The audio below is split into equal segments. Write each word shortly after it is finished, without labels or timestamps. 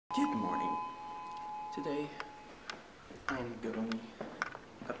Good morning. Today I'm going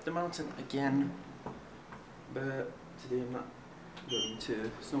up the mountain again, but today I'm not going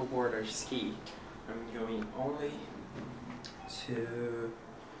to snowboard or ski. I'm going only to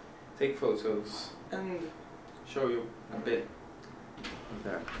take photos and show you a bit of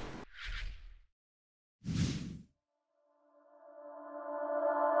that.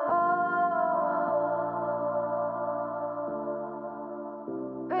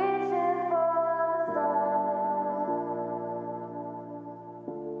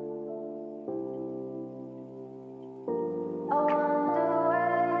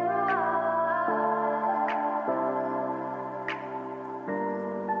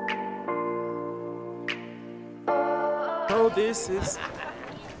 So this is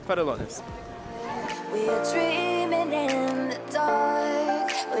Farellones. We are dreaming in the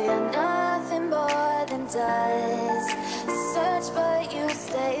dark. We are nothing more than dust. Search but you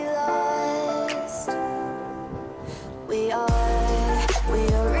stay lost. We are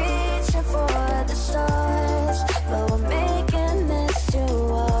reaching for the stars, but we're making this too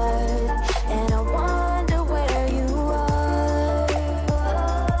hard. And I wonder where you are.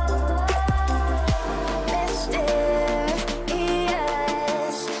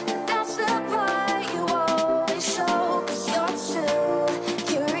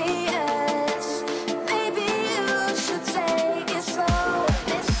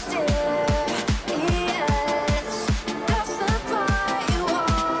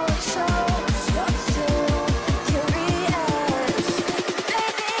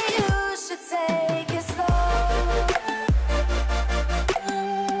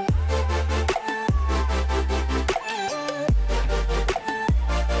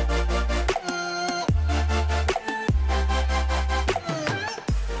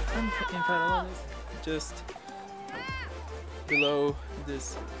 Just below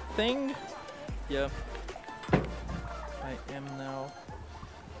this thing. Yeah, I am now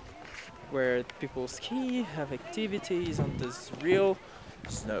where people ski, have activities on this real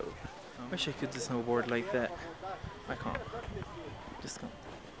snow. Wish I could snowboard like that. I can't. Just can't.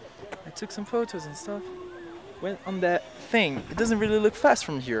 I took some photos and stuff. Went on that thing. It doesn't really look fast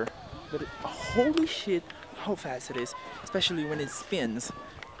from here, but holy shit, how fast it is! Especially when it spins.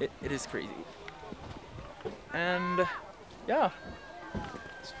 It is crazy. And yeah,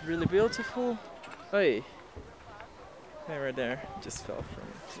 it's really beautiful. Hey, right there, just fell from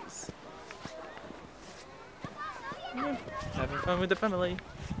it. Jeez. Yeah, having fun with the family.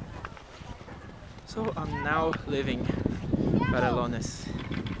 So I'm now leaving Farellones,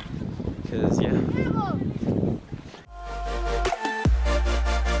 because yeah.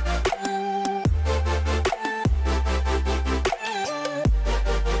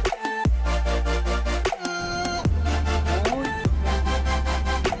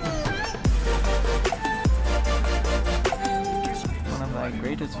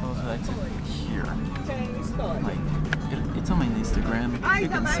 Greatest photo I took here. Like, it's on my Instagram. You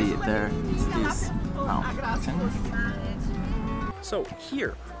can see it there. It's this mountain. So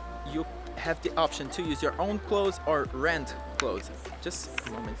here you have the option to use your own clothes or rent clothes. Just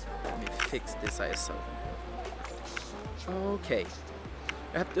a moment. Let me fix this ISO. Okay.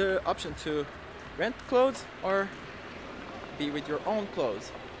 You have the option to rent clothes or be with your own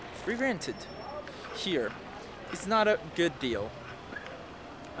clothes. Free rented here. It's not a good deal.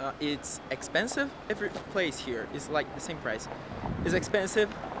 It's expensive. Every place here is like the same price. It's expensive.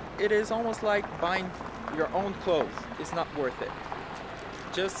 It is almost like buying your own clothes. It's not worth it.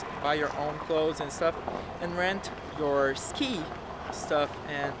 Just buy your own clothes and stuff and rent your ski stuff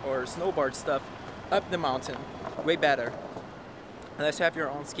and or snowboard stuff up the mountain. Way better. Unless you have your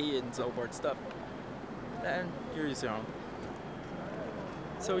own ski and snowboard stuff, then you use your own.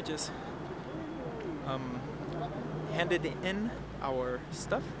 So we just handed in our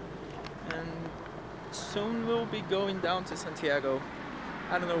stuff, and soon we'll be going down to Santiago.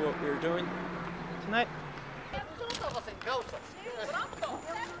 I don't know what we're doing tonight.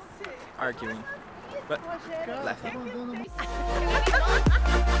 Arguing, but laughing.